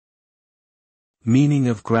Meaning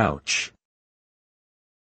of grouch.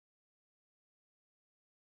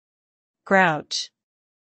 Grouch.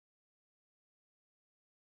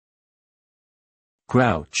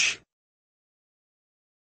 Grouch.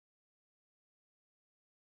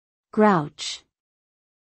 Grouch.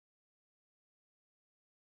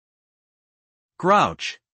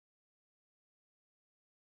 Grouch.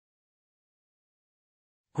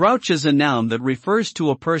 Grouch is a noun that refers to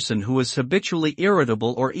a person who is habitually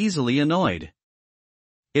irritable or easily annoyed.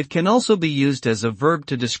 It can also be used as a verb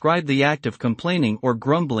to describe the act of complaining or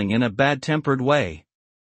grumbling in a bad-tempered way.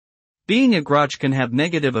 Being a grouch can have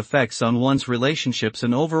negative effects on one's relationships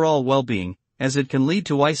and overall well-being, as it can lead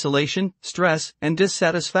to isolation, stress, and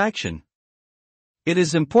dissatisfaction. It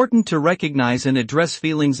is important to recognize and address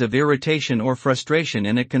feelings of irritation or frustration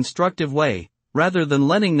in a constructive way, rather than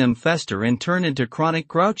letting them fester and turn into chronic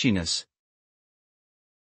grouchiness.